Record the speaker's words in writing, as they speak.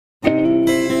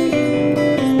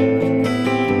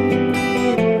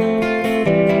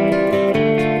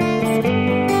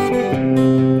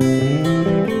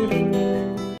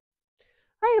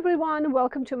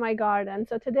welcome to my garden.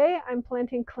 So today I'm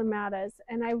planting clematis,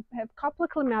 and I have a couple of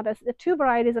clematis, the two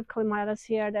varieties of clematis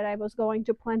here that I was going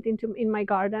to plant in my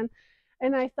garden.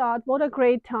 And I thought, what a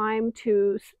great time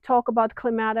to talk about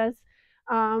clematis.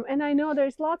 And I know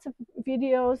there's lots of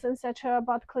videos, etc.,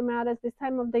 about clematis this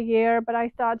time of the year, but I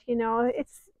thought,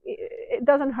 it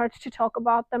doesn't hurt to talk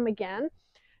about them again.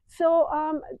 So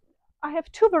I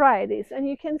have two varieties, and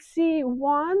you can see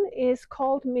one is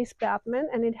called Miss Batman,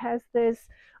 and it has this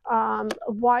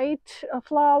white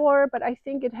flower, but I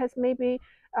think it has maybe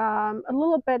a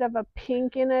little bit of a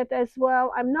pink in it as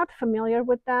well. I'm not familiar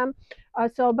with them,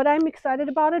 but I'm excited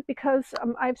about it because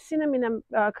I've seen them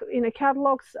in a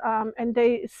catalogs, and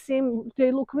they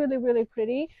look really, really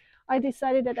pretty. I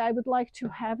decided that I would like to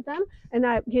have them, and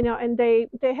they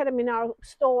had them in our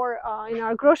store, in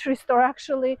our grocery store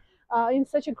actually, in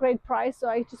such a great price, so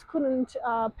I just couldn't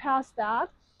pass that.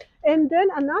 And then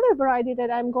another variety that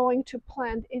I'm going to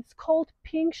plant is called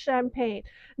Pink Champagne.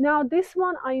 Now this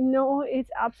one I know is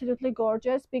absolutely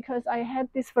gorgeous because I had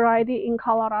this variety in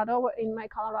Colorado, in my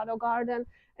Colorado garden,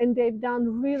 and they've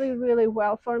done really, really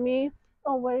well for me.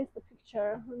 Oh, where is the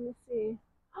picture? Let me see.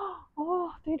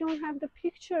 Oh, they don't have the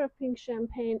picture of Pink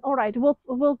Champagne. All right,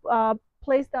 we'll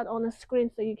place that on a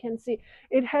screen so you can see.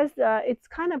 It has it's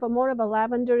kind of a more of a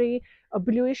lavendery, a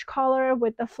bluish color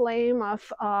with the flame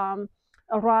of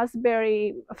a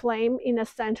raspberry flame in the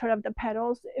center of the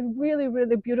petals. A really,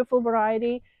 really beautiful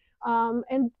variety.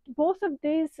 And both of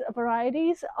these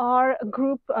varieties are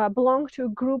belong to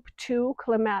group 2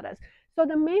 clematis. So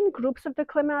the main groups of the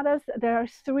clematis, there are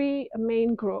 3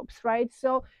 main groups, right?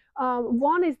 So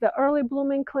one is the early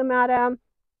blooming clematis.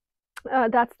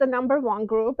 That's the number 1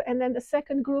 group, and then the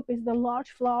second group is the large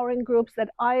flowering groups that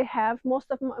I have. Most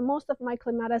of my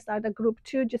clematis are the group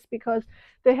 2, just because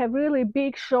they have really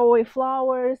big showy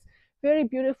flowers, very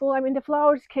beautiful. I mean, the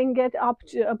flowers can get up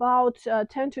to about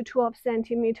 10 to 12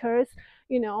 centimeters,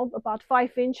 about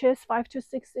 5 inches, 5 to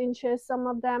 6 inches, some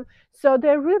of them. So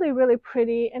they're really, really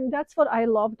pretty, and that's what I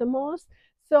love the most.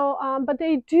 So, but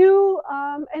they do,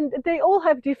 and they all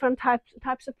have different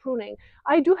types of pruning.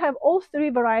 I do have all 3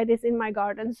 varieties in my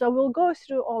garden, so we'll go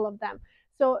through all of them.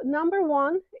 So number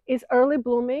 1 is early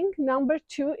blooming, number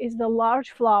 2 is the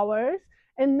large flowers,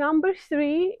 and number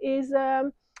 3 is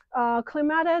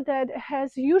clematis that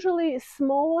has usually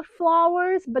smaller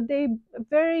flowers, but they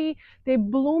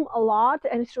bloom a lot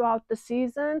and throughout the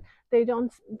season. They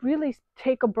don't really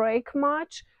take a break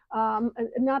much,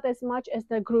 not as much as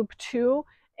the group 2.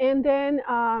 And then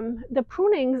the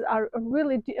prunings are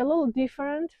really a little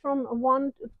different from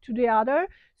one to the other.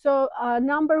 So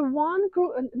number one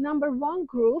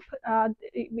group,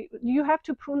 you have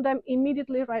to prune them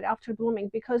immediately right after blooming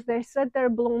because they set their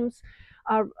blooms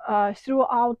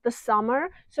throughout the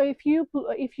summer. So if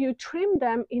you trim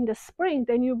them in the spring,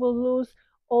 then you will lose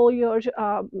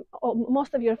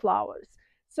most of your flowers.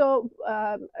 So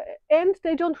and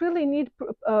they don't really need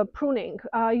pruning.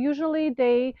 Usually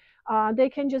they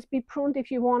can just be pruned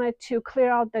if you wanted to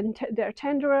clear out their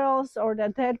tendrils or the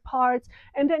dead parts.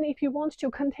 And then if you want to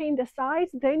contain the size,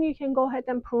 then you can go ahead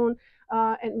and prune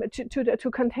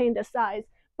to contain the size.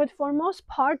 But for most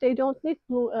part, they don't need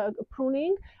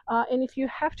pruning. And if you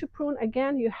have to prune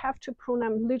again, you have to prune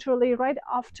them literally right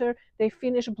after they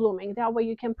finish blooming. That way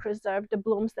you can preserve the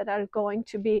blooms that are going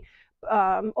to be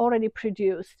already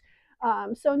produced.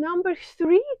 So number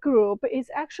 3 group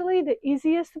is actually the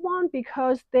easiest one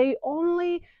because they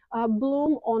only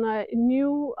bloom on a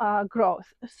new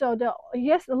growth. So the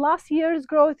last year's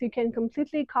growth, you can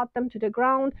completely cut them to the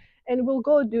ground, and we'll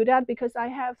go do that because I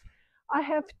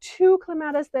have 2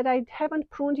 clematis that I haven't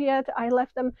pruned yet. I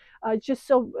left them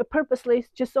purposely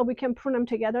just so we can prune them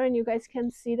together and you guys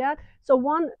can see that. So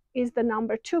one is the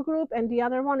number 2 group and the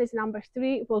other one is number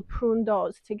 3. We'll prune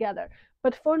those together.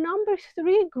 But for number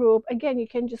 3 group, again, you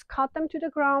can just cut them to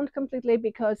the ground completely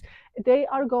because they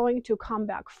are going to come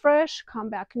back fresh, come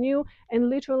back new, and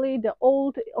literally the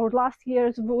old or last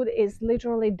year's wood is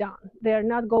literally done. They're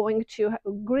not going to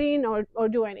green or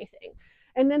do anything.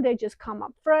 And then they just come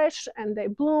up fresh and they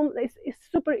bloom. It's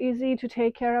super easy to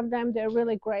take care of them. They're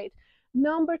really great.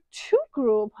 Number 2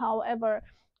 group, however,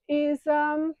 is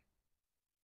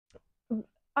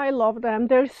I love them.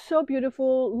 They're so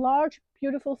beautiful, large,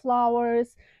 beautiful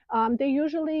flowers. They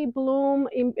usually bloom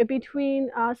in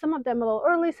between, some of them a little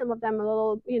early, some of them a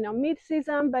little,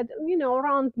 mid-season, but,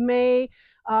 around May,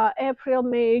 April,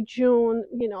 May, June,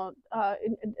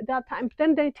 that time.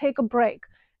 Then they take a break.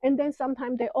 And then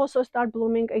sometimes they also start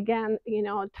blooming again,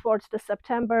 towards the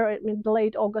September,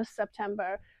 late August,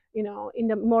 September, in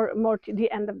the more to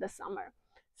the end of the summer.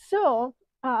 So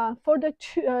for the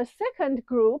second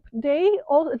group, they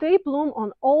bloom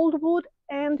on old wood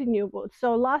and new wood.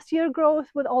 So last year growth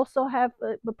would also have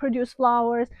produce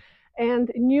flowers,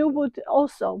 and new wood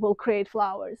also will create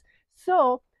flowers.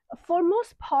 So for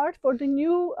most part, for the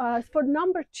new, for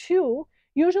number two,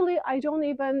 usually I don't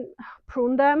even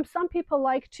prune them. Some people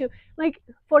like to, like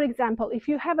for example, if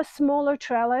you have a smaller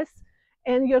trellis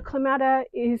and your clematis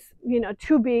is,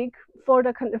 too big for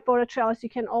the trellis, you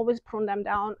can always prune them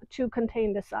down to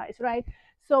contain the size, right?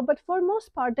 So, but for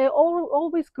most part, they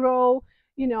always grow,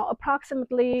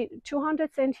 approximately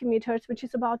 200 centimeters, which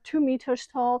is about 2 meters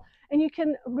tall. And you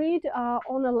can read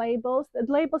on the labels. The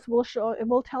labels will show, it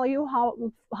will tell you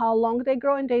how long they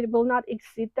grow, and they will not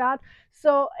exceed that.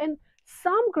 So, and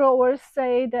some growers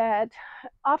say that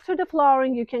after the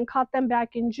flowering, you can cut them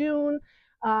back in June.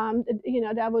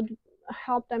 That would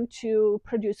help them to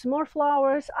produce more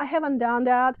flowers. I haven't done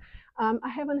that. I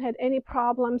haven't had any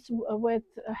problems with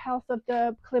health of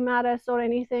the clematis or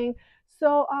anything.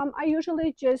 So I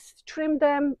usually just trim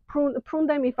them, prune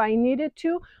them if I needed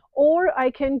to, or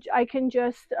I can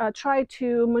just try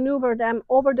to maneuver them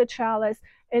over the trellis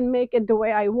and make it the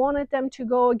way I wanted them to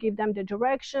go, give them the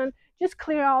direction, just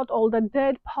clear out all the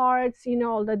dead parts,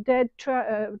 all the dead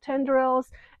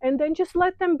tendrils, and then just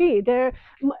let them be there.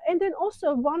 And then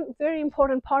also one very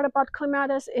important part about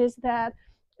clematis is that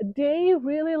they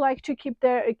really like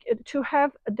to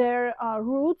have their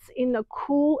roots in a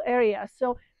cool area.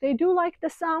 So they do like the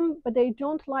sun, but they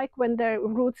don't like when their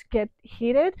roots get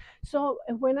heated. So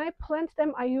when I plant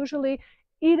them, I usually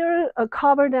either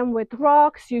cover them with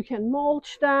rocks, you can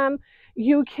mulch them,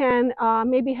 you can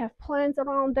maybe have plants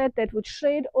around that would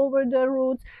shade over the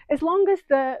roots. As long as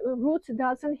the roots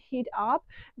doesn't heat up,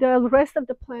 the rest of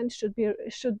the plant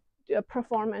should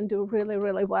perform and do really,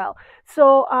 really well.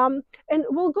 So and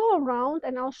we'll go around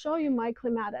and I'll show you my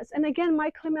clematis. And again,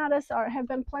 my clematis have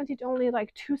been planted only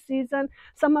like 2 seasons.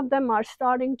 Some of them are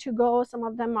starting to go, some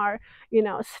of them are,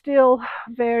 still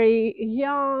very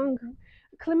young.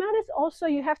 Clematis also,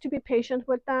 you have to be patient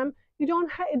with them.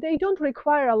 They don't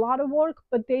require a lot of work,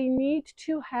 but they need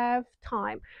to have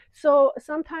time. So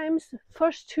sometimes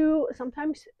first 2,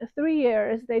 sometimes 3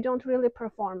 years, they don't really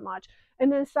perform much.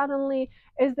 And then suddenly,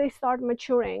 as they start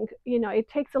maturing, it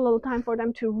takes a little time for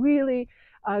them to really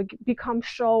become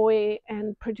showy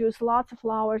and produce lots of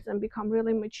flowers and become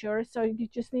really mature. So you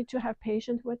just need to have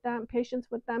patience with them.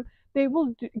 They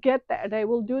will get there. They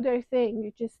will do their thing.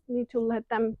 You just need to let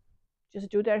them just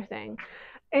do their thing.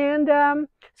 And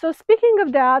so speaking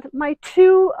of that, my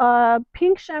 2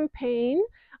 pink champagne,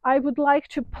 I would like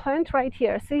to plant right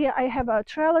here. See, I have a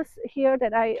trellis here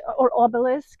or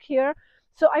obelisk here.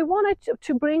 So I wanted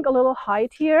to bring a little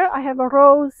height here. I have a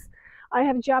rose, I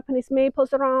have Japanese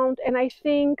maples around, and I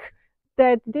think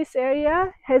that this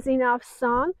area has enough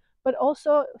sun, but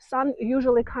also sun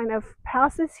usually kind of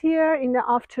passes here in the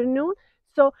afternoon.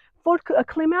 So for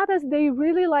clematis, they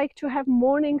really like to have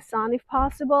morning sun if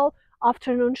possible,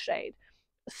 afternoon shade.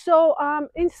 So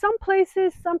in some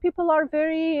places, some people are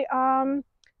been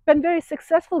very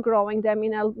successful growing them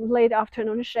in a late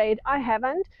afternoon shade. I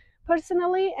haven't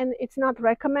personally, and it's not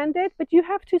recommended, but you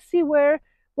have to see what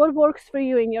works for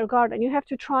you in your garden. You have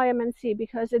to try them and see,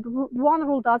 because one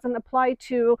rule doesn't apply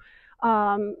to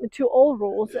all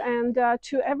rules and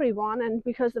to everyone, and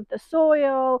because of the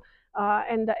soil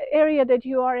and the area that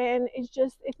you are in,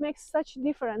 it makes such a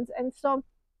difference. And so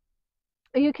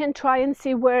you can try and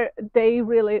see where they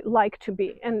really like to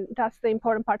be, and that's the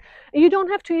important part. You don't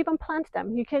have to even plant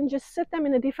them. You can just sit them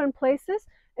in the different places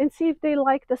and see if they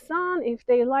like the sun, if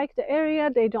they like the area,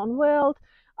 they don't wilt,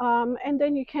 and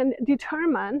then you can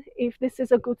determine if this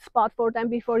is a good spot for them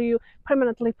before you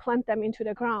permanently plant them into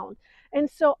the ground. And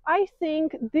so I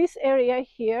think this area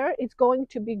here is going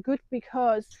to be good,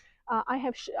 because I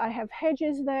have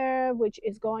hedges there, which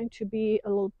is going to be a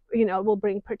little, will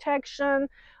bring protection,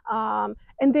 and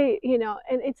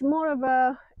and it's more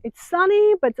of it's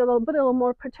sunny, but a little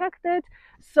more protected.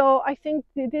 So I think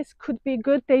this could be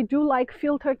good. They do like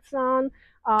filtered sun,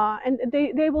 and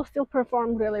they will still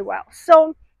perform really well.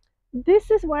 So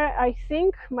this is where I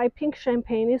think my pink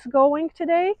champagne is going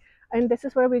today, and this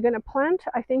is where we're going to plant.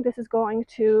 I think this is going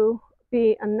to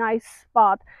be a nice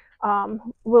spot.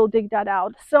 We'll dig that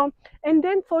out. So, and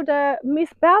then for the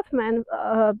Miss Bathman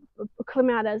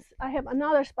clematis, I have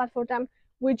another spot for them,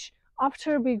 which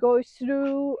after we go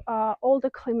through all the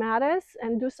clematis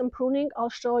and do some pruning, I'll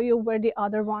show you where the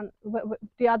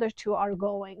other 2 are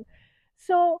going.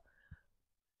 So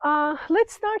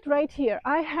let's start right here.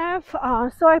 I have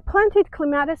so I planted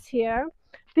clematis here.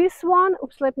 This one,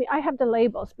 I have the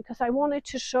labels because I wanted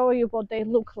to show you what they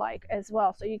look like as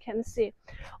well, so you can see.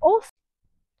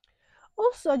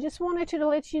 Also, just wanted to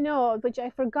let you know, which I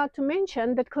forgot to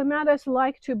mention, that clematis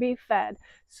like to be fed.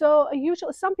 So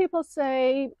usually, some people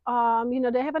say,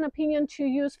 they have an opinion to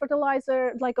use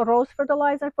fertilizer, like a rose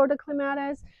fertilizer for the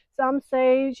clematis. Some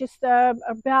say just a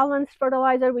balanced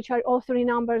fertilizer, which are all three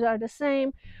numbers are the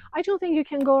same. I don't think you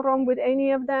can go wrong with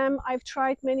any of them. I've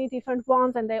tried many different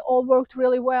ones, and they all worked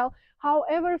really well.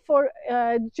 However, for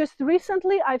just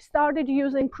recently, I've started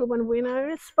using Proven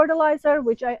Winners fertilizer,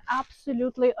 which I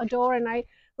absolutely adore, and I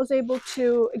was able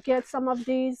to get some of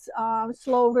these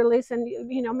slow release. And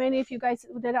many of you guys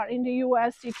that are in the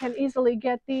US, you can easily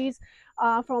get these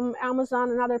from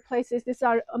Amazon and other places. These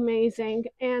are amazing,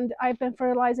 and I've been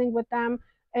fertilizing with them,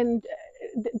 and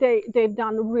they've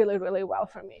done really, really well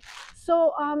for me.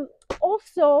 So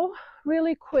also,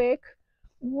 really quick,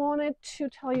 wanted to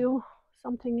tell you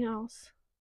something else.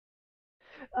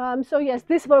 So yes,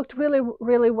 this worked really,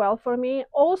 really well for me.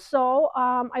 Also,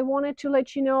 I wanted to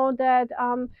let you know that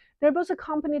there was a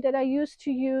company that I used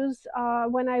to use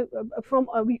when I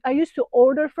used to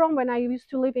order from when I used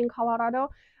to live in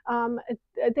Colorado.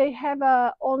 They have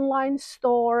a online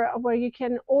store where you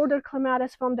can order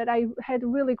clematis from that I had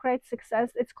really great success.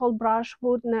 It's called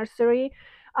Brushwood Nursery.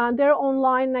 They're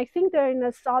online. I think they're in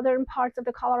the southern parts of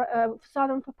the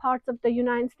southern parts of the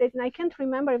United States, and I can't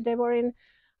remember if they were in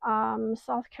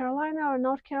South Carolina or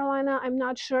North Carolina, I'm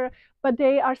not sure, but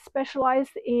they are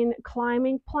specialized in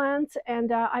climbing plants.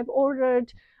 And I've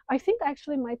ordered, I think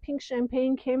actually my pink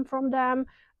champagne came from them.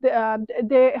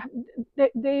 They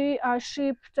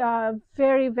shipped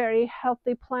very, very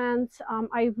healthy plants.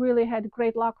 I really had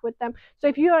great luck with them. So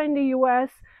if you are in the US,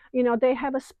 they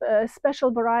have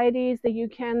special varieties that you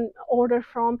can order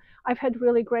from. I've had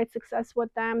really great success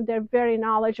with them. They're very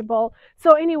knowledgeable.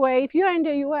 So anyway, if you're in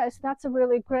the US, that's a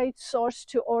really great source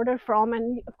to order from,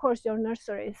 and of course your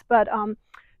nurseries. But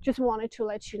just wanted to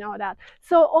let you know that.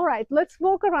 So all right, let's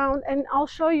walk around and I'll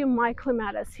show you my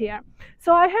clematis here.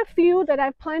 So I have few that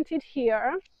I've planted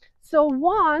here. So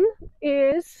one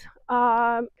is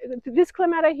this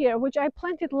clematis here, which I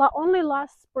planted only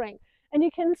last spring. And you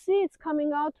can see it's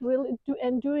coming out really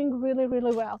and doing really,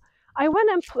 really well. I went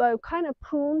and kind of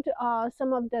pruned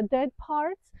some of the dead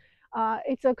parts.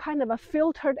 It's a kind of a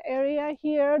filtered area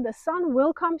here. The sun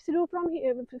will come through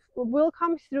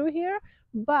here,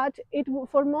 but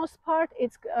for most part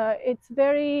it's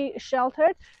very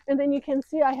sheltered. And then you can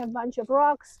see I have a bunch of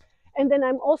rocks. And then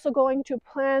I'm also going to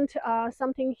plant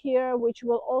something here which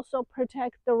will also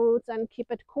protect the roots and keep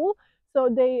it cool. So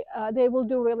they will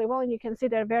do really well, and you can see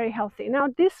they're very healthy. Now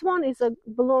this one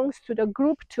belongs to the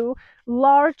group 2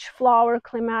 large flower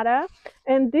clematis,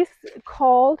 and this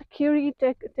called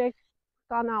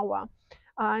Kiritekanawa.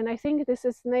 And I think this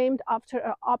is named after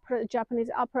a Japanese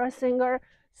opera singer.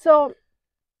 So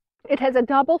it has a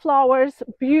double flowers,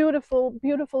 beautiful,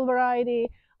 beautiful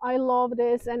variety. I love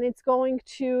this, and it's going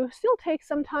to still take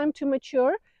some time to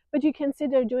mature, but you can see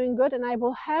they're doing good, and I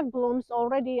will have blooms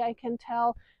already. I can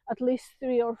tell at least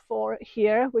 3 or 4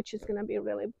 here, which is going to be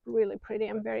really, really pretty.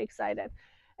 I'm very excited.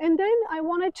 And then I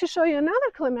wanted to show you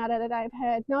another clematis that I've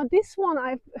had. Now this one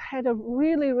I've had a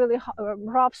really, really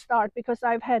rough start because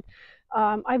I've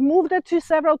moved it to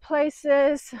several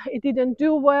places. It didn't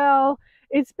do well.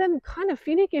 It's been kind of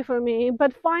finicky for me,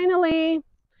 but finally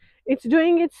it's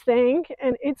doing its thing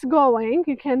and it's going.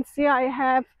 You can see I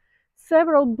have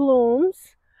several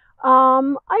blooms.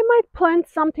 I might plant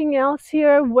something else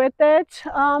here with it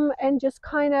and just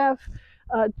kind of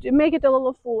make it a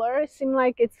little fuller. It seems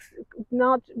like it's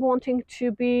not wanting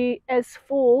to be as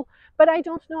full, but I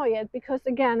don't know yet because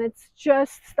again it's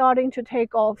just starting to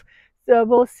take off. So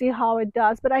we'll see how it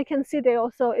does. But I can see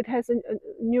it has a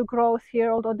new growth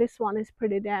here, although this one is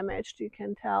pretty damaged, you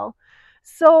can tell.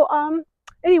 So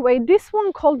anyway, this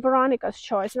one called Veronica's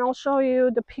Choice, and I'll show you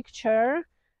the picture.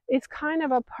 It's kind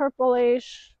of a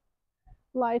purplish,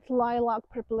 light lilac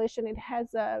purplish, and it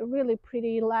has a really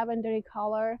pretty lavendery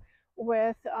color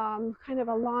with kind of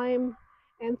a lime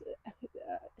and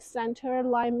center,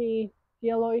 limey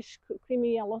yellowish,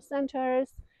 creamy yellow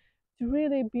centers. It's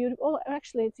really beautiful. Oh,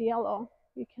 actually it's yellow,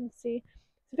 you can see.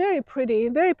 It's very pretty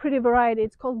variety.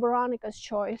 It's called Veronica's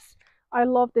Choice. I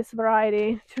love this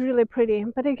variety. It's really pretty,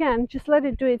 but again, just let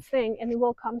it do its thing and it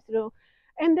will come through.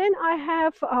 And then I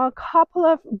have a couple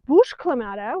of bush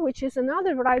clematis, which is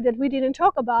another variety that we didn't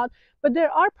talk about, but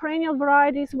there are perennial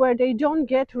varieties where they don't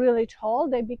get really tall.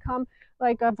 They become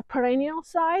like a perennial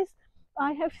size.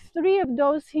 I have 3 of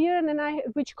those here, and then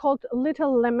which called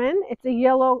Little Lemon. It's a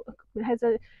yellow, it has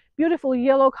a beautiful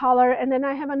yellow color. And then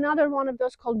I have another one of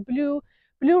those called Blue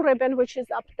Ribbon, which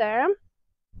is up there.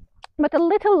 But the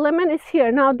Little Lemon is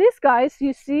here. Now these guys,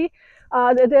 you see,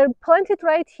 they're planted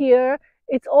right here.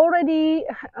 It's already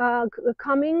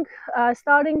coming,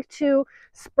 starting to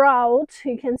sprout.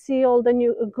 You can see all the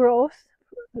new growth.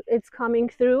 It's coming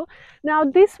through. Now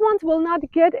these ones will not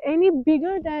get any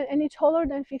bigger than, any taller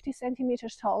than 50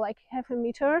 centimeters tall, like half a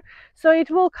meter. So it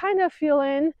will kind of fill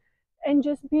in and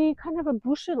just be kind of a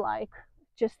bushy like,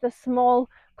 just a small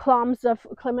clumps of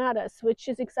clematis, which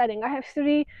is exciting. I have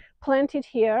 3 planted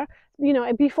here. You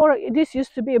know, before this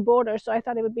used to be a border, so I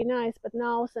thought it would be nice, but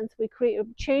now since we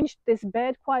changed this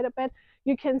bed quite a bit,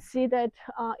 you can see that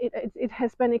it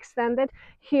has been extended.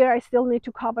 Here I still need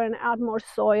to cover and add more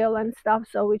soil and stuff,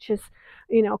 so which is,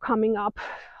 you know, coming up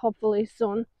hopefully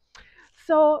soon.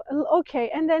 So okay,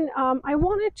 and then I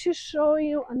wanted to show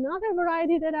you another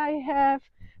variety that I have,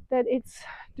 that it's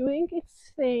doing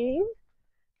its thing.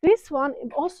 This one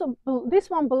also, this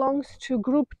one belongs to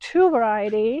group 2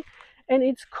 variety, and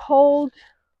it's called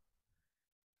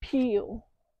Peel.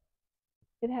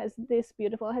 It has this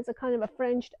beautiful, it has a kind of a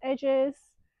fringed edges.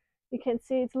 You can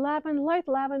see it's light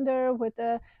lavender with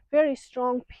a very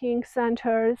strong pink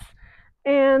centers.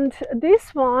 And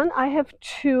this one I have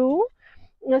 2.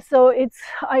 So it's,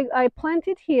 I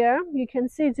planted here. You can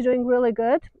see it's doing really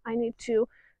good. I need to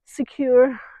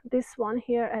secure this one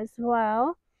here as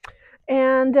well.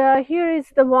 And here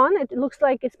is the one. It looks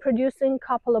like it's producing a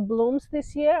couple of blooms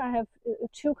this year. I have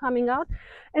 2 coming out.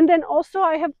 And then also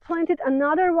I have planted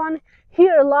another one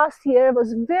here last year. It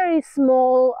was very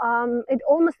small. It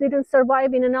almost didn't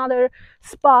survive in another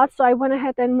spot, so I went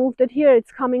ahead and moved it here.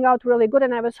 It's coming out really good,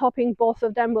 and I was hoping both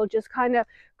of them will just kind of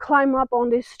climb up on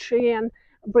this tree and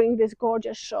bring this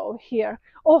gorgeous show here.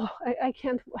 Oh, I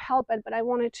can't help it, but I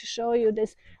wanted to show you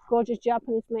this gorgeous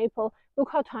Japanese maple. Look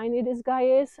how tiny this guy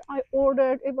is. I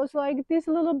ordered, it was like this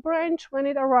little branch when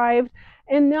it arrived,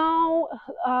 and now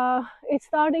it's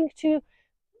starting to,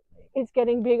 it's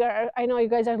getting bigger. I know you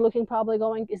guys are looking, probably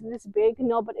going, is this big?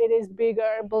 No, but it is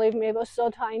bigger. Believe me, it was so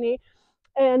tiny.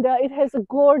 And it has a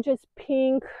gorgeous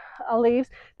pink leaves.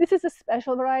 This is a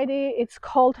special variety. It's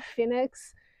called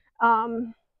Phoenix.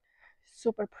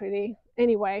 Super pretty.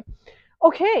 Anyway,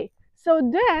 okay, so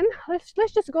then let's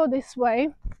just go this way,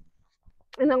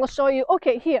 and I will show you.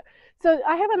 Okay, here, so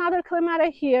I have another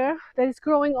clematis here that is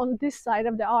growing on this side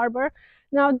of the arbor.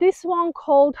 Now this one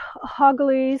called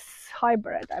Hagley's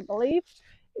hybrid, I believe,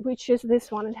 which is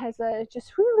this one. It has a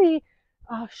just really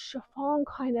chiffon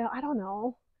kind of, I don't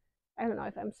know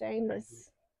if I'm saying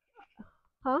this,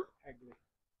 huh?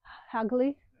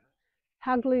 Hagley,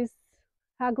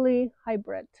 Hagley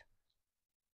hybrid.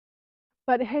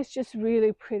 But it has just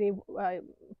really pretty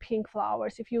pink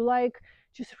flowers. If you like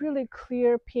just really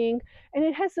clear pink, and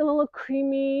it has a little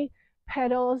creamy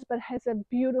petals, but has a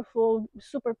beautiful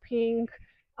super pink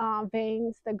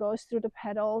veins that goes through the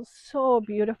petals. So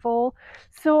beautiful.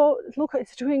 So look,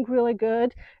 it's doing really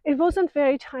good. It wasn't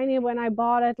very tiny when I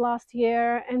bought it last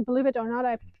year, and believe it or not,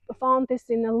 I found this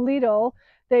in a Lidl.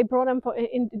 They brought them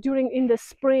in the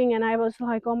spring, and I was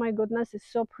like, oh my goodness, it's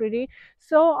so pretty.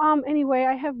 So anyway,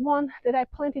 I have one that I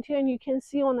planted here, and you can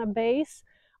see on a base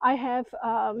I have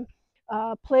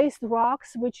placed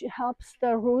rocks, which helps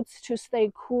the roots to stay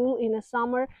cool in the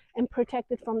summer and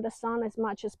protect it from the sun as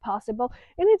much as possible.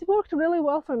 And it worked really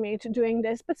well for me to doing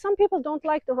this. But some people don't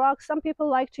like the rocks. Some people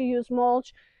like to use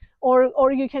mulch,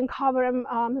 or you can cover them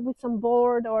with some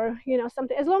board, or you know,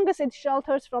 something. As long as it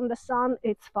shelters from the sun,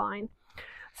 it's fine.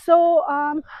 So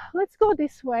let's go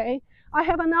this way. I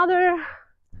have another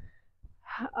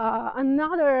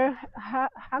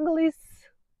Hagley's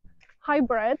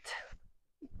hybrid,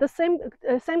 the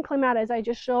same clematis I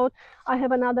just showed. I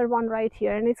have another one right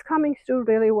here, and it's coming through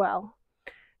really well.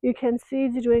 You can see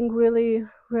it's doing really,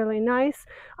 really nice.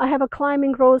 I have a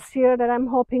climbing rose here that I'm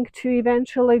hoping to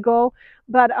eventually go,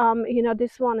 but you know,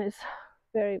 this one is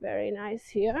very, very nice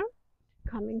here,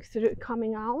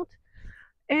 coming out.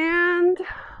 And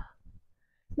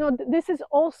no, this is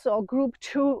also group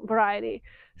 2 variety.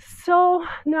 So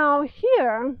now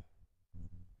here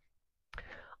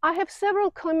I have several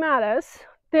clematis.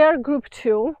 They are group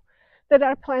 2 that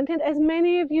are planted. As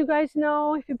many of you guys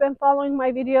know, if you've been following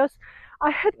my videos, I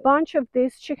had a bunch of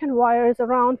these chicken wires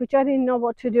around, which I didn't know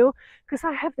what to do, because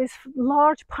I have these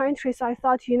large pine trees. I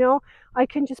thought, you know, I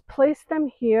can just place them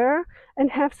here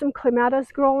and have some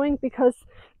clematis growing, because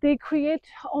they create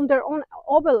on their own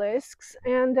obelisks,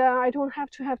 and I don't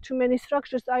have to have too many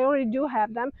structures. I already do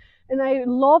have them, and I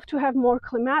love to have more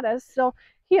clematis. So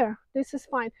here, this is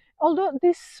fine. Although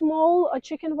this small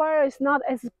chicken wire is not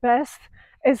as best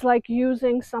as like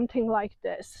using something like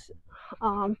this.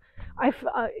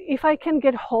 If I can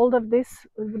get hold of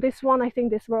this one, I think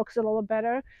this works a little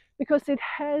better, because it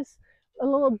has a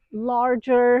little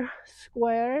larger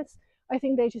squares. I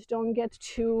think they just don't get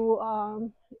too I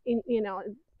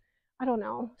don't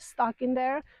know, stuck in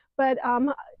there. But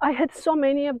I had so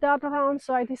many of that around,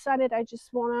 so I decided I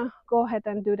just want to go ahead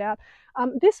and do that.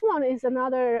 This one is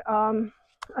another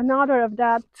of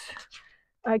that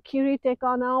Kirite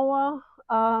Kanawa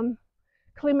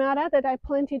clemata that I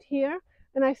planted here.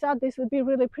 And I thought this would be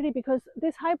really pretty because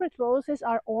these hybrid roses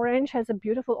are orange, has a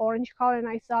beautiful orange color. And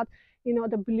I thought, you know,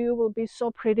 the blue will be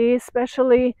so pretty,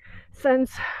 especially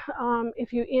since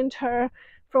if you enter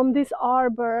from this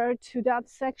arbor to that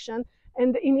section.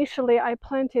 And initially I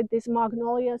planted these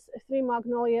magnolias, 3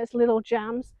 magnolias, little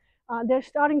gems. They're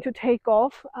starting to take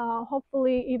off.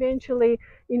 Hopefully, eventually,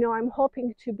 you know, I'm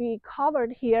hoping to be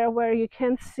covered here where you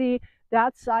can see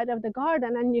that side of the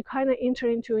garden, and you kind of enter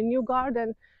into a new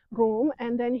garden room.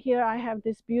 And then here I have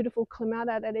this beautiful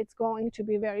clemata that it's going to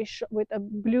be very with the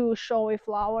blue showy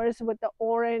flowers with the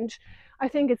orange. I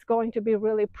think it's going to be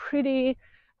really pretty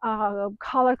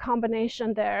color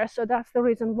combination there. So that's the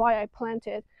reason why I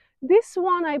planted. This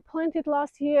one I planted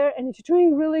last year and it's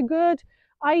doing really good.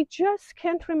 I just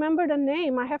can't remember the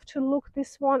name. I have to look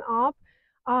this one up.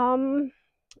 I'm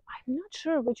not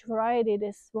sure which variety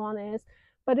this one is,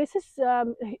 but this is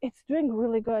it's doing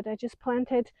really good. I just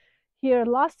planted here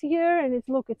last year, and it's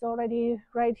already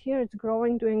right here. It's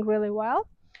growing, doing really well.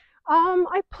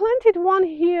 I planted one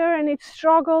here and it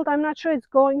struggled. I'm not sure it's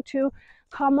going to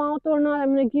come out or not.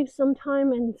 I'm going to give some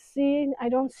time and see. I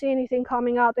don't see anything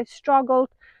coming out. It struggled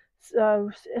uh,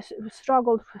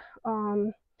 struggled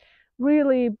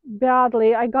really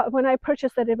badly. When I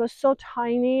purchased it, it was so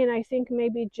tiny, and I think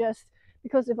maybe just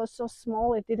because it was so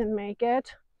small, it didn't make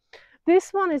it.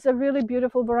 This one is a really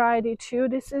beautiful variety too.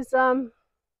 This is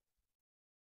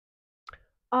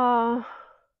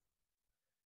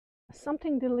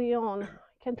something de Leon.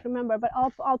 I can't remember, but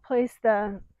I'll place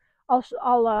the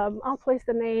I'll place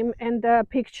the name and the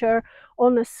picture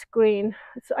on the screen.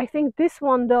 So I think this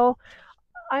one though,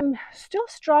 I'm still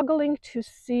struggling to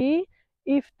see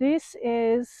if this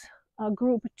is a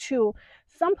group 2.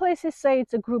 Some places say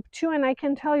it's a group 2, and I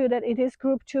can tell you that it is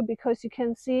group 2 because you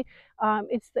can see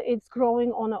it's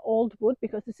growing on an old wood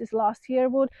because this is last year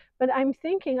wood. But I'm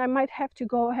thinking I might have to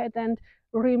go ahead and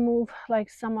remove like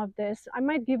some of this. I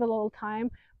might give a little time,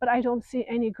 but I don't see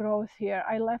any growth here.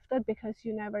 I left it because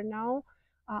you never know.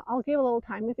 I'll give a little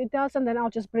time. If it doesn't, then I'll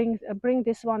just bring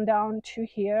this one down to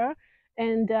here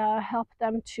and help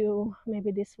them to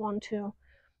maybe this one to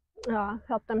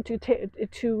help them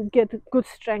to get good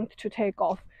strength to take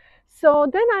off. So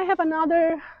then I have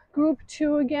another group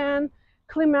 2 again,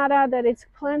 clemata, that is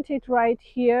planted right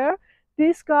here.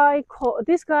 This guy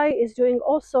is doing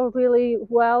also really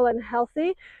well and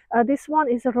healthy. This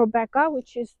one is a Rebecca,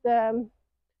 which is the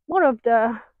more of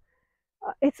the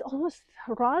it's almost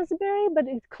raspberry, but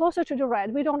it's closer to the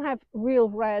red. We don't have real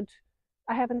red.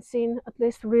 I haven't seen at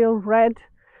least real red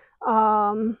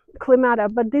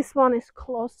clemata, but this one is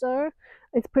closer.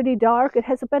 It's pretty dark. It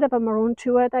has a bit of a maroon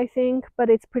to it, I think, but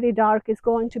it's pretty dark. It's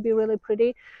going to be really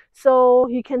pretty. So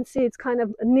you can see it's kind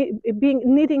of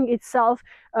knitting itself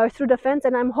through the fence,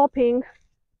 and I'm hoping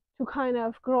to kind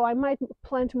of grow. I might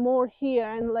plant more here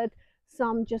and let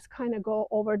some just kind of go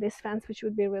over this fence, which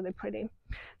would be really pretty.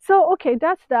 So okay,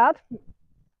 that's that.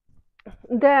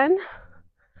 Then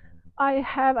I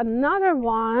have another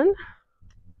one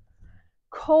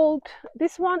called,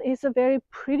 this one is a very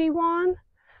pretty one.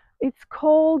 It's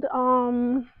called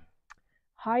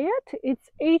Hyatt. It's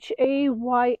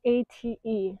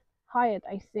Hayate, Hyatt,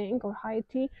 I think, or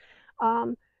Hayate.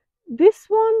 This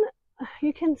one,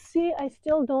 you can see I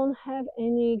still don't have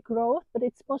any growth, but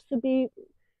it's supposed to be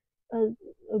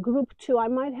a group 2. I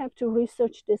might have to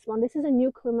research this one. This is a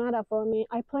new clemata for me.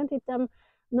 I planted them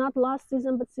not last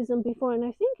season, but season before, and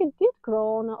I think it did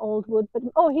grow on an old wood. But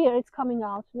oh, here it's coming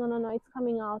out. No, it's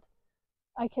coming out.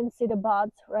 I can see the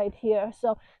buds right here.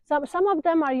 So some of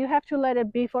them are, you have to let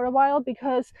it be for a while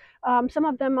because some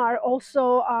of them are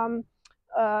also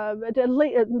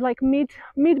like mid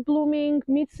blooming,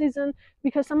 mid season,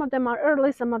 because some of them are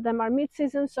early, some of them are mid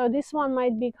season. So this one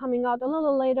might be coming out a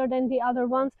little later than the other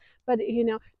ones, but you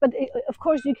know, but of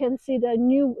course you can see the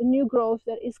new growth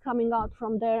that is coming out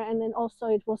from there, and then also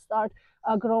it will start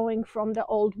growing from the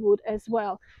old wood as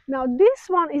well. Now this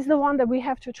one is the one that we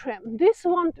have to trim. This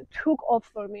one took off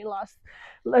for me last.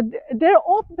 They're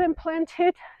all been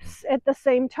planted at the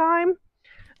same time,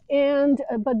 and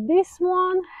but this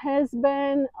one has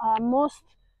been most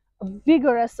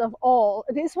vigorous of all.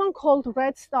 This one called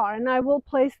Red Star, and I will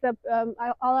place the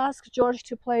I'll ask George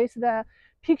to place the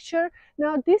picture.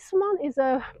 Now this one is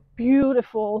a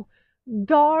beautiful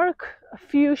dark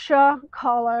fuchsia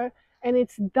color, and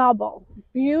it's double,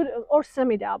 beautiful or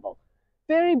semi-double,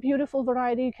 very beautiful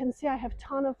variety. You can see I have a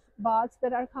ton of buds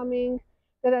that are coming,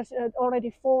 that are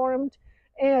already formed.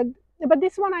 And but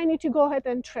this one I need to go ahead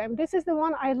and trim. This is the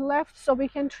one I left so we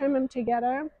can trim them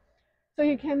together. So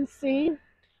you can see,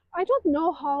 I don't know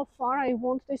how far I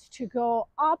want this to go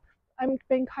up. I've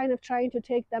been kind of trying to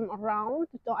take them around,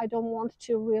 so I don't want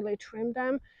to really trim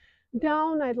them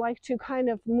down. I'd like to kind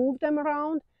of move them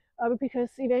around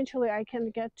because eventually I can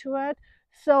get to it.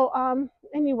 So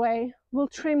anyway,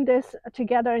 we'll trim this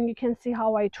together and you can see how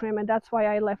I trim it. That's why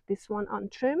I left this one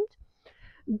untrimmed.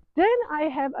 Then I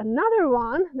have another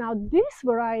one. Now this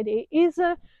variety is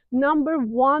a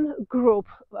 #1 group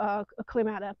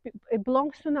Clematis. It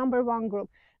belongs to #1 group.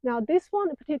 Now this one,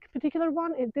 particular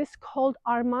one, is this called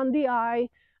Armandii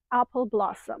apple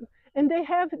blossom. And they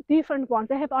have different ones.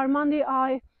 They have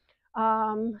Armandii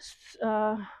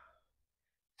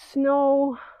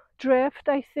snow drift,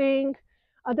 I think.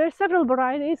 There are several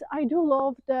varieties. I do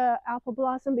love the apple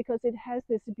blossom because it has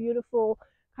this beautiful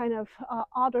kind of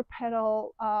outer petal,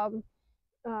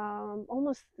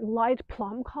 almost light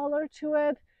plum color to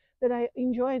it that I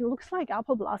enjoy. It looks like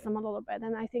apple blossom a little bit,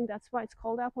 and I think that's why it's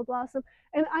called apple blossom.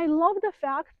 And I love the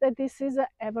fact that this is an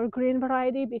evergreen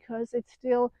variety because it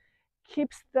still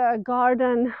keeps the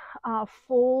garden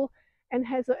full and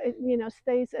has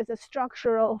stays as a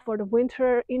structural for the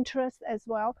winter interest as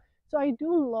well. So I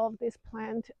do love this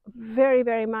plant very,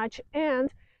 very much. And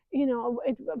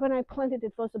when I planted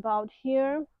it was about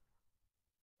here,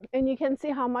 and you can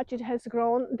see how much it has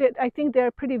grown. I think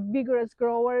they're pretty vigorous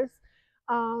growers.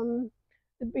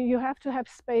 You have to have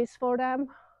space for them,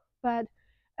 but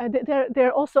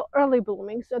they're also early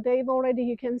blooming. So they've already,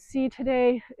 you can see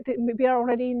today, we are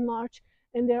already in March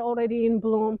and they're already in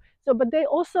bloom. So, but they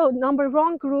also,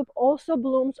 #1 group also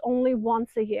blooms only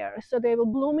once a year. So they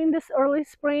will bloom in this early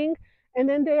spring and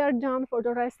then they are done for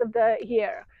the rest of the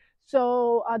year. So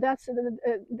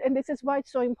and this is why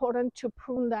it's so important to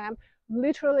prune them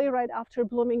literally right after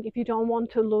blooming if you don't want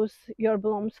to lose your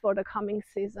blooms for the coming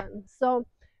season. So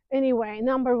anyway,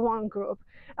 #1 group.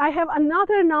 I have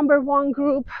another #1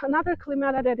 group, another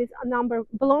Clematis that is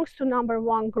belongs to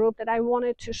 #1 group that I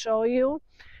wanted to show you.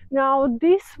 Now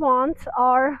these ones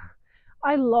are,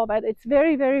 I love it. It's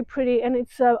very, very pretty, and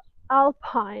it's a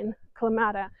alpine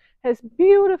Clematis. Has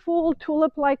beautiful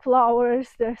tulip-like flowers.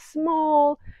 They're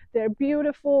small, they're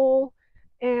beautiful,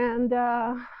 and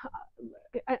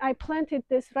I planted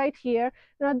this right here.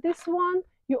 Now this one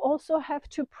you also have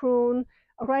to prune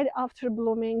right after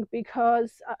blooming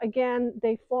because again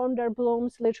they form their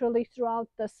blooms literally throughout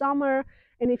the summer,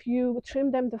 and if you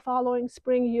trim them the following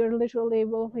spring you literally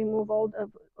will remove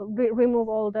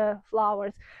all the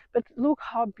flowers. But look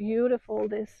how beautiful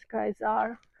these guys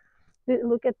are.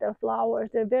 Look at the flowers.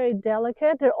 They're very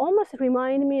delicate. They almost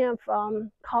remind me of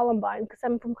columbine because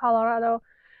I'm from Colorado,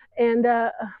 and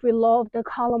we love the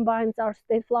columbines, our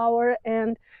state flower.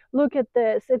 And look at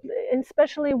this,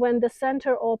 especially when the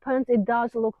center opens, it does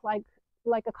look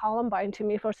like a columbine to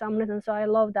me for some reason, so I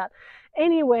love that.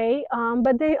 Anyway,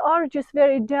 but they are just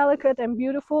very delicate and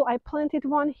beautiful. I planted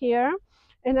one here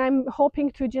and I'm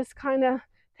hoping to just kind of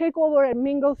take over and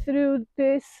mingle through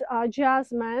this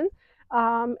jasmine,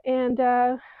 and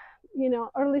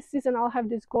early season I'll have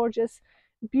these gorgeous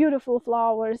beautiful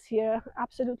flowers here,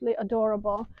 absolutely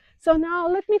adorable. So now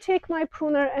let me take my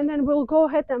pruner and then we'll go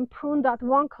ahead and prune that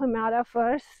one Clematis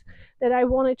first that I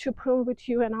wanted to prune with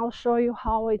you, and I'll show you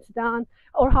how it's done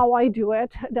or how I do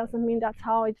it. It doesn't mean that's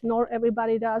how it's, nor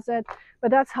everybody does it,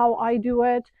 but that's how I do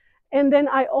it. And then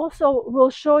I also will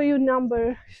show you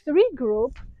 #3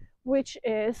 group, which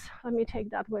is, let me take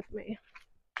that with me.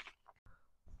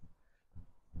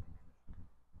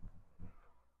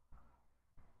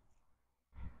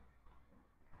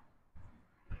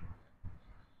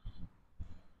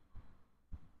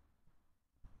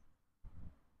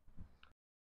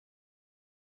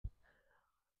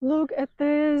 Look at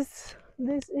this.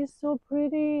 This is so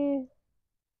pretty.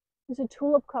 There's a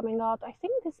tulip coming out. I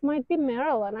think this might be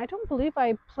Maryland. I don't believe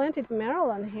I planted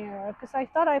Maryland here because I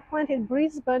thought I planted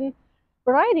Brisbane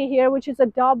variety here, which is a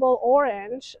double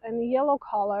orange and yellow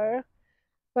color.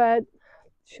 But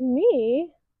to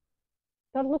me,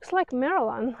 that looks like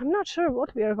Maryland. I'm not sure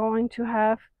what we are going to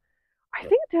have. I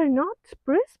think they're not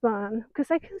Brisbane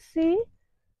because I can see,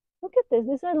 look at this.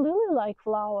 These are lily-like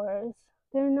flowers.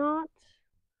 They're not.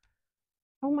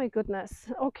 Oh my goodness.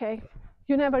 Okay.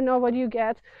 You never know what you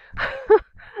get.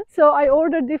 So I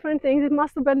ordered different things. It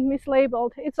must have been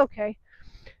mislabeled. It's okay.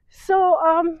 So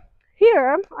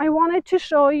here I wanted to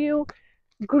show you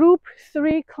group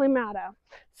 3 Clematis.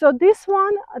 So this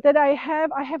one that I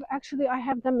have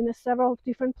them in several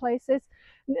different places.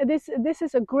 This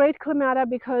is a great clematis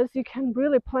because you can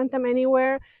really plant them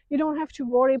anywhere. You don't have to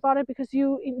worry about it because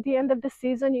you, in the end of the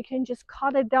season, you can just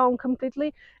cut it down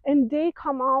completely and they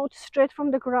come out straight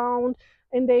from the ground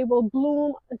and they will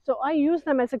bloom. So I use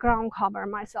them as a ground cover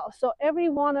myself. So every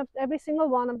single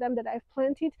one of them that I've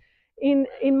planted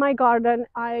in my garden,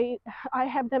 I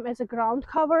have them as a ground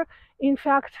cover. In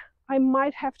fact, I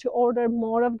might have to order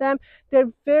more of them.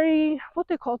 They're very, what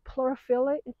they call,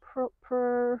 chlorophyll,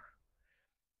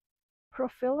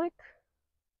 prophilic.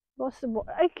 What's the word?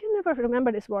 I can never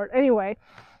remember this word. Anyway,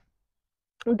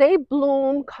 they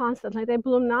bloom constantly. They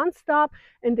bloom nonstop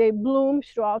and they bloom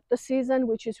throughout the season,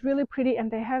 which is really pretty.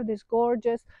 And they have these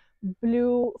gorgeous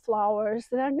blue flowers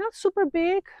that are not super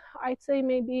big. I'd say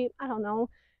maybe, I don't know,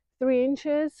 3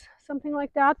 inches, something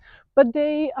like that. But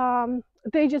they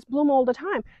just bloom all the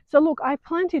time. So look, I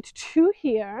planted 2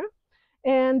 here.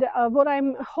 And what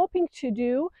I'm hoping to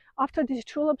do after these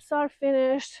tulips are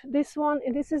finished, this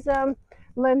is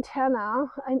lantana,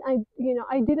 and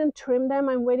I didn't trim them.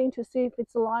 I'm waiting to see if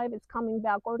it's alive, it's coming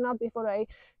back or not before I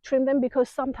trim them, because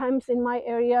sometimes in my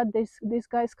area these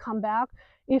guys come back.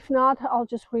 If not, I'll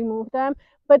just remove them.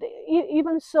 But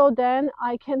even so, then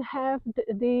I can have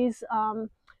these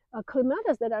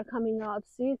clematis that are coming out.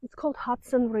 See, it's called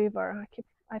Hudson River.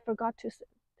 I forgot to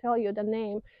tell you the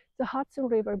name. The Hudson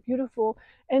River, beautiful.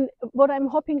 And what I'm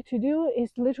hoping to do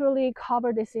is literally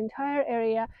cover this entire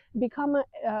area, become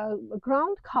a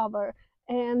ground cover,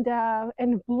 and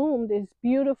bloom this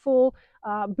beautiful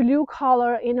blue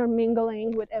color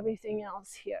intermingling with everything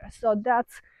else here. So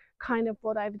that's kind of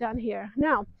what I've done here.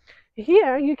 Now,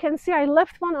 here you can see I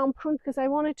left one unpruned because I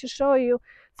wanted to show you.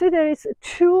 See, there is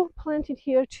 2 planted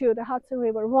here too, the Hudson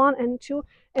River 1 and 2,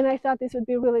 and I thought this would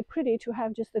be really pretty to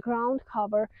have just the ground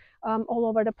cover all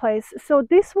over the place. So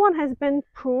this one has been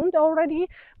pruned already,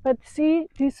 but see,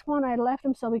 this one I left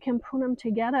them so we can prune them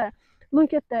together.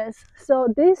 Look at this. So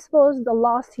this was the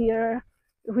last year's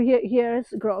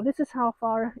growth. This is how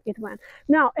far it went.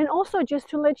 Now, and also just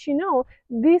to let you know,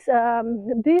 this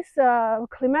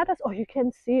clematis, oh, you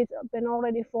can see it's been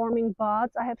already forming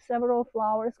buds. I have several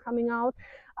flowers coming out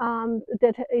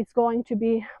that it's going to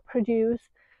be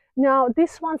produced. Now,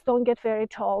 these ones don't get very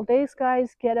tall. These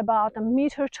guys get about 1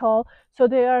 meter tall, so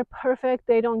they are perfect.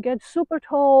 They don't get super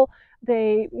tall.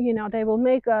 They will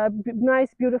make a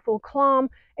nice, beautiful clump.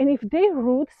 And if they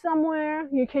root somewhere,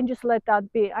 you can just let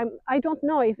that be. I don't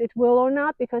know if it will or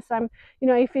not, because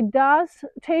if it does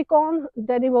take on,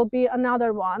 then it will be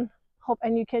another one.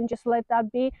 And you can just let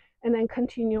that be and then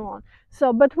continue on.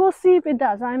 So, but we'll see if it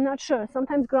does. I'm not sure.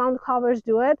 Sometimes ground covers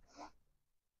do it.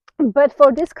 But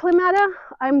for this clematis,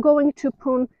 I'm going to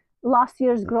prune last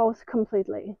year's growth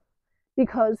completely,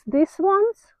 because these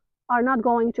ones are not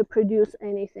going to produce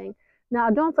anything.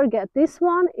 Now, don't forget, this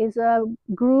one is a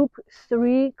group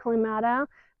 3 clematis.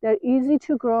 They're easy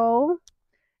to grow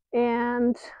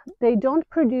and they don't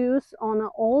produce on an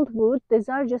old wood. These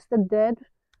are just the dead.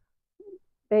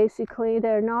 Basically,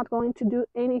 they're not going to do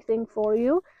anything for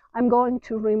you. I'm going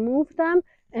to remove them,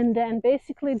 and then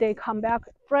basically they come back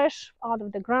fresh out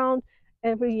of the ground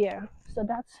every year. So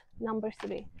that's number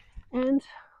 3. And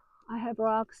I have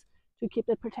rocks to keep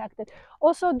it protected.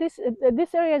 Also, this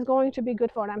area is going to be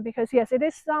good for them, because yes, it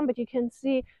is some, but you can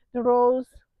see the rose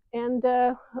and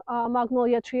the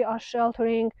magnolia tree are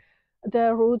sheltering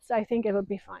the roots. I think it will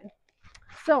be fine.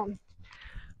 So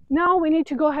now we need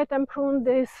to go ahead and prune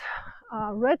this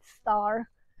red star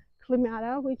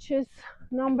clematis, which is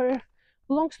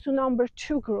belongs to number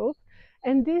 2 group.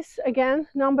 And this, again,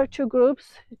 number 2 groups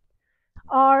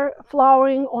are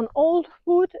flowering on old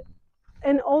wood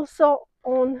and also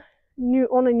on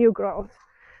a new growth.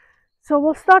 So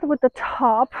we'll start with the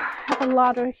top. I have a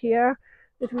ladder here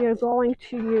that we are going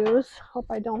to use. Hope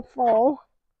I don't fall.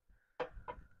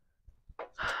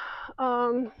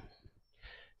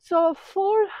 So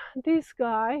for this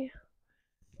guy,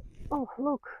 oh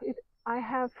look, I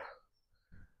have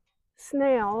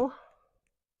snail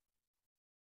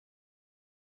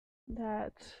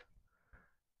that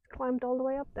climbed all the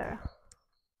way up there.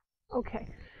 Okay,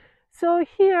 so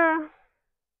here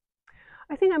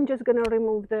I think I'm just gonna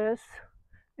remove this.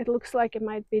 It looks like it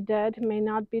might be dead, it may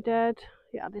not be dead.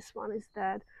 Yeah, this one is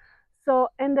dead. So,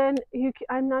 and then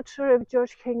I'm not sure if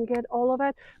George can get all of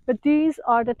it, but these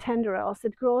are the tendrils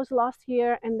that grows last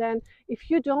year, and then if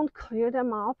you don't clear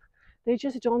them up, they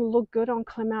just don't look good on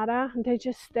clematis. They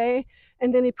just stay,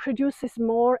 and then it produces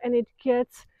more, and it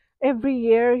gets, every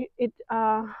year it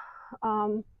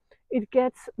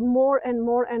gets more and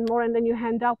more and more, and then you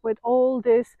end up with all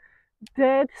this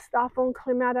dead stuff on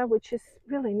clematis, which is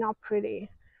really not pretty.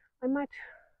 I might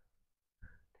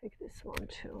take this one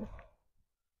too.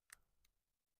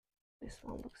 This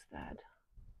one looks dead.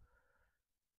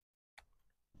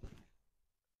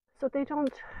 So they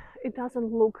don't, it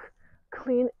doesn't look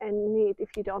clean and neat.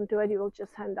 If you don't do it, you will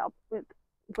just end up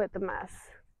with a mess.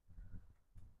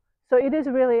 So it is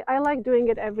really, I like doing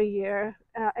it every year.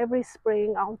 Every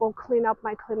spring I'll go clean up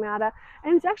my clematis,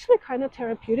 and it's actually kind of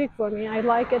therapeutic for me. I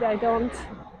like it.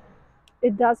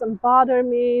 It doesn't bother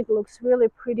me. It looks really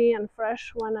pretty and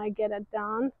fresh when I get it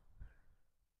done.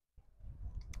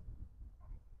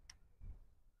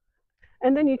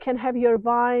 And then you can have your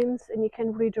vines and you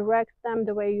can redirect them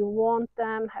the way you want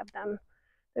them, have them,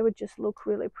 they would just look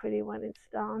really pretty when it's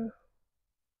done.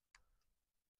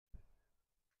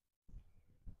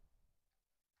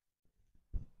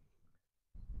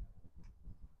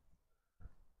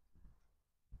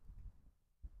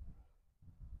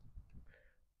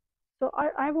 So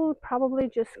I will probably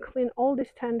just clean all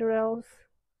these tendrils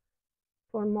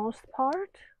for most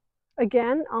part.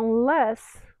 Again,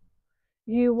 unless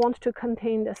you want to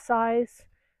contain the size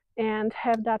and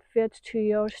have that fit to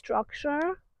your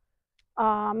structure,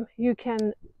 you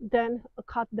can then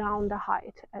cut down the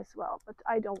height as well, but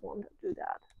I don't want to do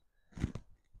that.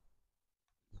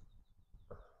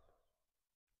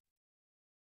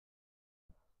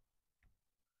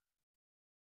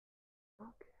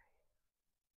 Okay.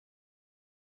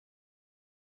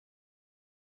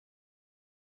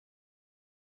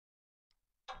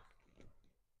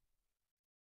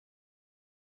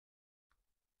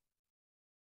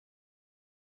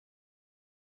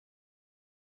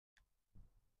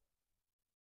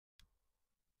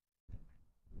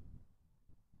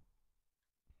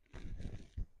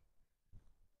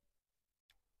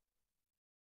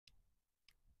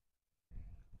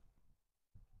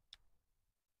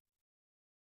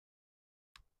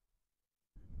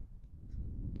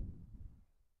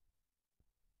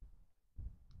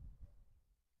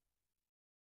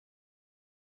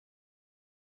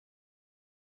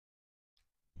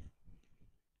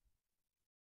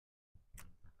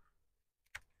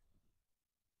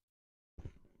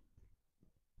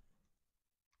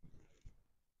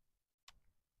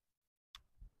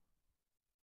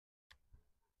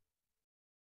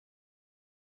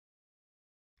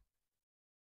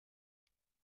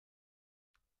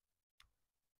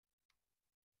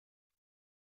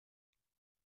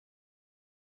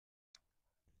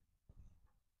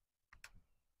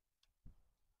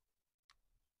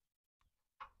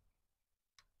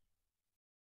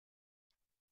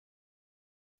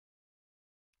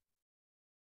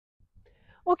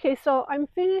 Okay, so I'm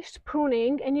finished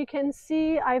pruning, and you can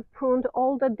see I've pruned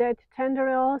all the dead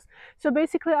tendrils. So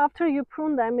basically after you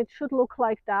prune them, it should look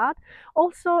like that.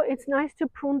 Also, it's nice to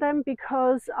prune them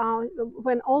because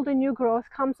when all the new growth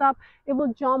comes up, it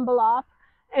will jumble up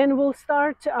and will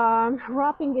start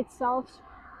wrapping itself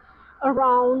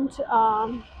around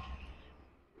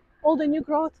all the new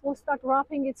growth will start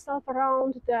wrapping itself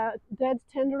around the dead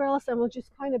tendrils and will just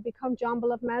kind of become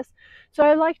jumble of mess. So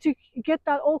I like to get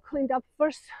that all cleaned up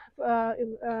first, uh,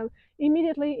 uh,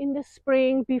 immediately in the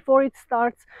spring before it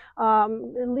starts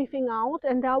leafing out,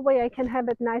 and that way I can have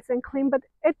it nice and clean. But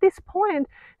at this point,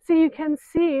 see, you can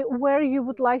see where you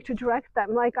would like to direct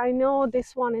them. Like, I know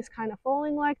this one is kind of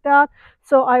falling like that,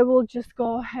 so I will just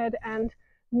go ahead and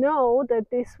know that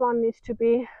this one needs to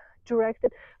be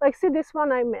directed. Like, see, this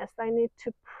one I missed. I need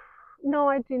to, no,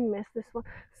 I didn't miss this one.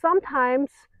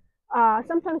 Sometimes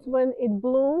sometimes when it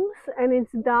blooms and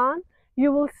it's done,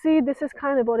 you will see this is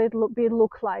kind of what it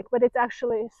look like, but it's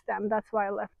actually a stem. That's why I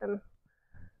left them.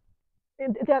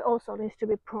 That also needs to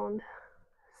be pruned.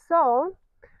 So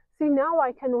see, now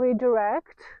I can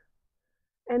redirect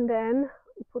and then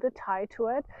put a tie to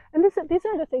it. And these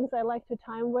are the things I like to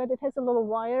time with. It has a little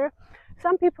wire.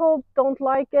 Some people don't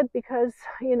like it because,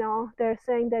 you know, they're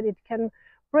saying that it can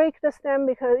break the stem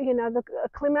because, you know, the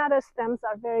clematis stems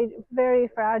are very, very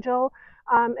fragile.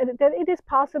 That it is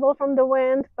possible from the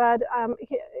wind, but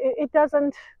it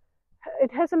doesn't,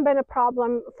 it hasn't been a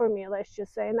problem for me, let's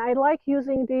just say. And I like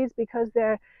using these because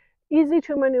they're easy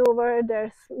to maneuver,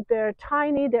 they're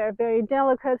tiny, they're very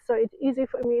delicate, so it's easy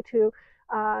for me to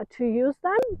use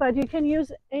them. But you can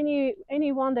use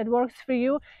any one that works for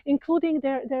you, including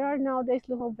there are nowadays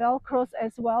little velcros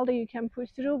as well that you can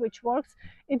push through, which works.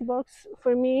 It works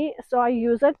for me, so I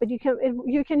use it, but you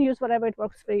can use whatever it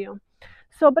works for you.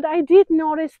 So, but I did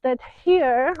notice that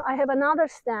here I have another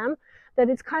stem that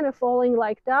is kind of falling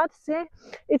like that. See,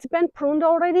 it's been pruned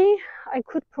already. I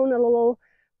could prune a little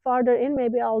farther in,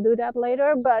 maybe I'll do that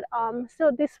later, but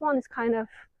so this one is kind of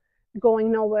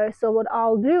going nowhere. So what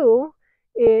I'll do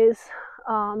is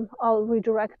I'll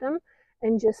redirect them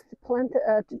and just plant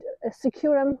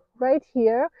secure them right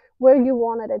here where you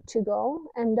wanted it to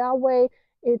go, and that way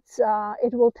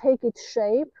it will take its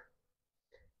shape,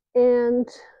 and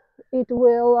it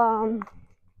will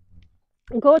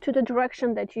go to the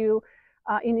direction that you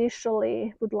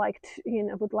initially would like to,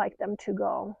 would like them to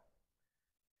go.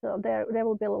 So they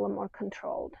will be a little more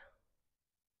controlled.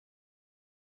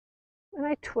 And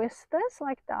I twist this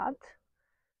like that,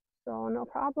 so no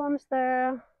problems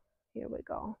there. Here we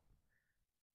go.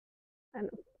 And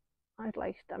I'd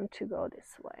like them to go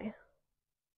this way.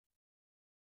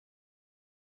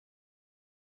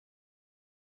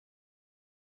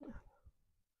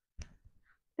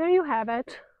 There you have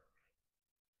it.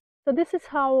 So this is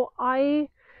how I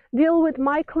deal with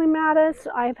my clematis.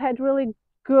 I've had really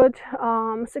good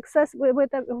success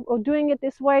with doing it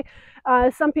this way.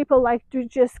 Some people like to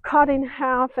just cut in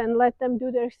half and let them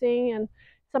do their thing, and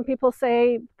some people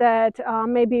say that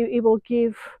maybe it will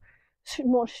give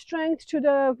more strength to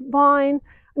the vine.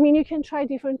 I mean, you can try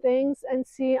different things and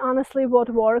see honestly what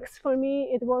works. For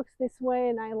me, it works this way,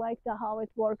 and I like how it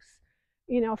works,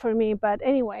 for me. But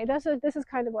anyway, this is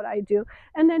kind of what I do.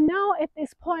 And then now at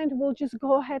this point, we'll just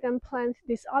go ahead and plant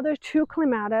these other two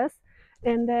clematis,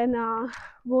 and then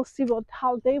we'll see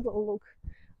how they will look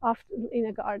after in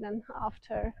a garden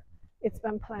after it's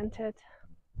been planted.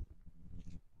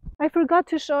 I forgot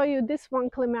to show you this one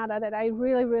clemata that I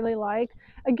really, really like.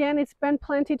 Again, it's been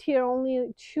planted here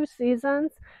only 2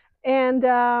 seasons. And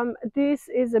this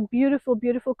is a beautiful,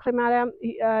 beautiful clemata.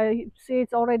 You see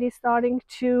it's already starting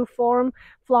to form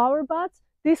flower buds.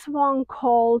 This one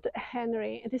called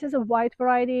Henry. This is a white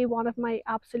variety, one of my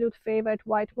absolute favorite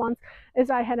white ones,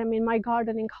 as I had them in my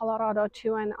garden in Colorado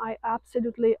too, and I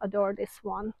absolutely adore this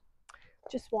one.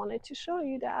 Just wanted to show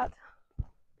you that.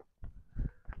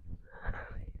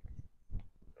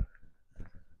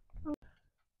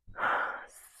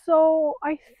 So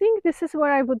I think this is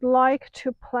where I would like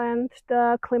to plant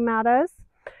the clematis.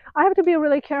 I have to be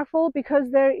really careful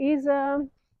because there is a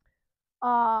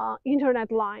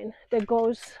internet line that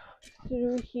goes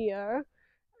through here.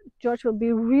 George will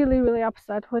be really, really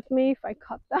upset with me if I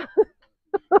cut that.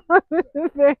 I'm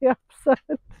very upset.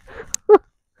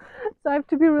 So I have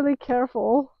to be really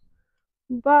careful.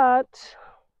 But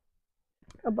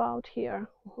about here,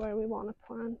 where we want to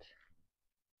plant.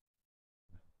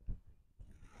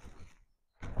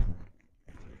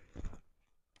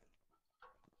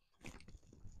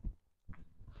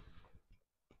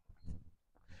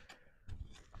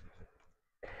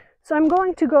 So I'm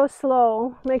going to go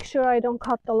slow, make sure I don't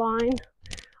cut the line.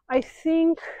 I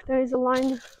think there is a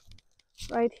line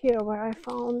right here where I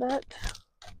found it.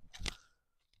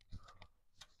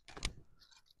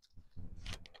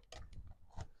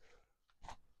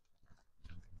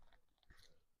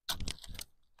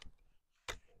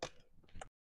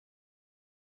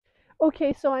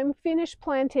 Okay, so I'm finished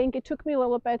planting. It took me a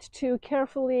little bit to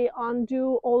carefully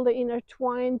undo all the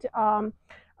intertwined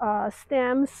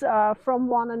stems from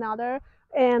one another,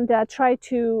 and try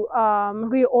to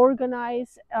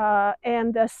reorganize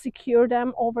and secure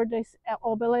them over this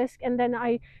obelisk. And then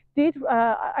I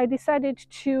decided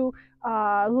to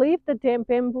leave the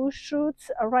bamboo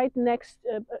shoots right next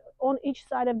on each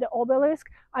side of the obelisk.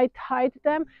 I tied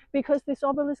them because this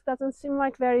obelisk doesn't seem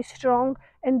like very strong,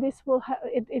 and this will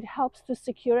it helps to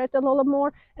secure it a little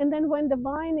more. And then when the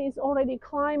vine is already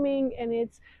climbing and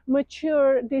it's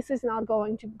mature, this is not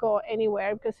going to go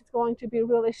anywhere because it's going to be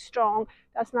really strong.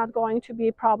 That's not going to be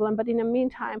a problem. But in the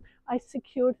meantime, I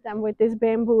secured them with these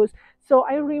bamboos. So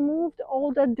I removed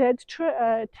all the dead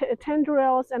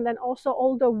tendrils, and then also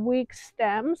all the weak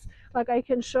stems. Like I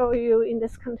can show you in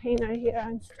this container here,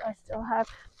 I still have,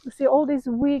 you see all these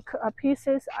weak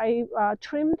pieces I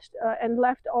trimmed and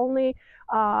left only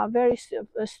very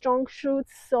strong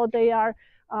shoots, so they are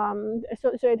so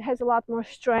it has a lot more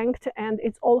strength and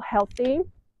it's all healthy.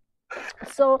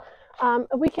 So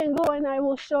we can go and I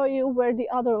will show you where the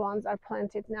other ones are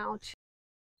planted now.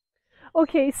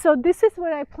 Okay, so this is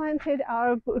where I planted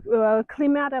our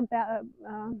Clemata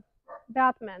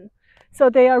Batman. So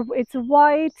it's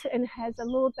white and has a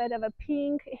little bit of a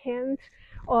pink hint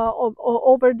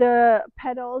over the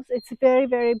petals. It's very,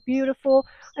 very beautiful.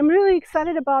 I'm really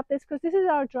excited about this because this is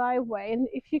our driveway, and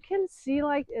if you can see,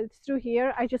 like, it's through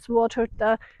here, I just watered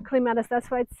the clematis,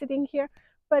 that's why it's sitting here.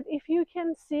 But if you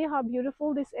can see how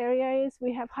beautiful this area is,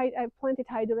 I planted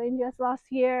hydrangeas last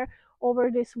year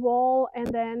over this wall, and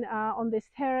then on this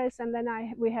terrace, and then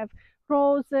we have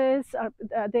roses,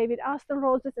 David Aston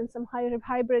roses, and some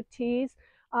hybrid teas.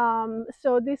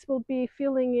 So this will be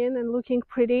filling in and looking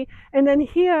pretty. And then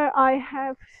here I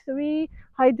have 3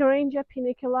 hydrangea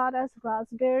piniculatas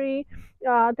raspberry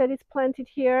that is planted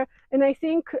here. And I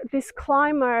think this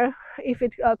climber, if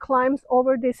it climbs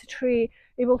over this tree,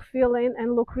 it will fill in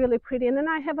and look really pretty. And then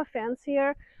I have a fence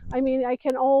here. I mean, I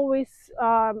can always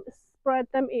spread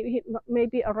them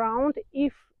maybe around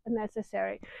if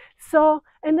necessary. So,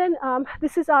 and then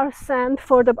this is our sand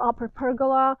for the upper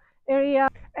pergola area.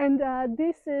 And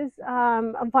this is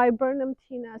a viburnum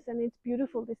tinus, and it's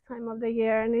beautiful this time of the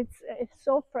year, and it's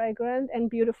so fragrant and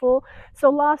beautiful. So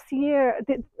last year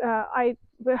I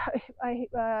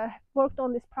worked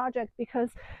on this project because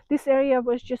this area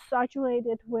was just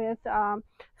saturated with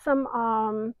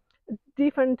some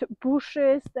different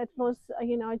bushes that was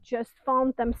just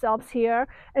found themselves here.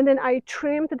 And then I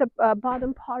trimmed the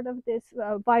bottom part of this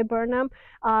viburnum,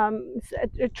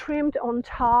 trimmed on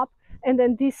top. And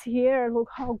then this year, look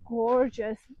how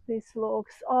gorgeous this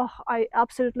looks. Oh, I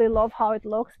absolutely love how it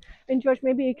looks. And George,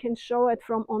 maybe you can show it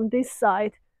from on this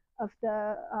side of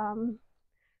the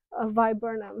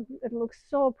viburnum. It looks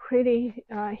so pretty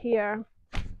here.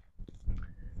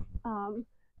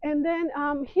 And then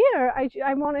here,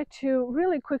 I wanted to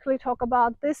really quickly talk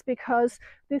about this because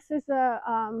this is a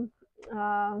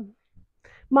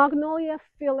Magnolia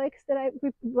Felix that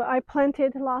I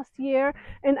planted last year,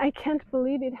 and I can't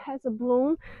believe it has a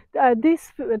bloom.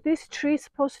 This tree is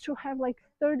supposed to have like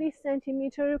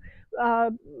 30-centimeter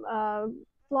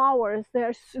flowers.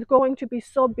 They're going to be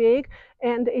so big,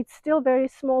 and it's still very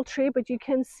small tree, but you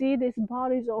can see this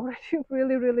body is already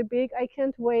really big. I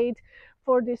can't wait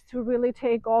for this to really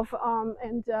take off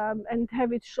and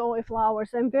have it show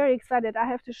flowers. I'm very excited. I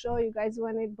have to show you guys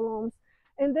when it blooms.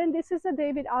 And then this is a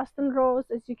David Austin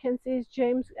rose. As you can see, it's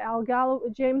James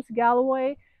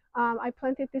Galloway. I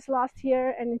planted this last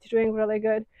year, and it's doing really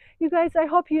good. You guys, I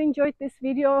hope you enjoyed this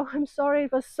video. I'm sorry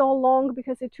it was so long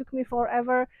because it took me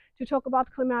forever to talk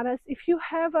about clematis. If you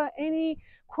have any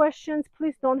questions,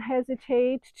 please don't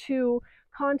hesitate to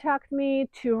contact me,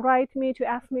 to write me, to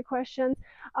ask me questions.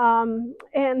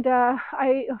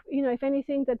 If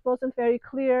anything that wasn't very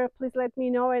clear, please let me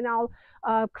know, and I'll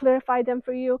clarify them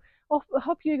for you. I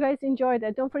hope you guys enjoyed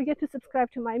it. Don't forget to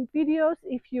subscribe to my videos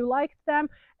if you liked them,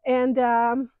 and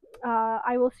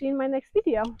I will see you in my next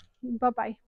video.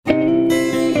 Bye bye.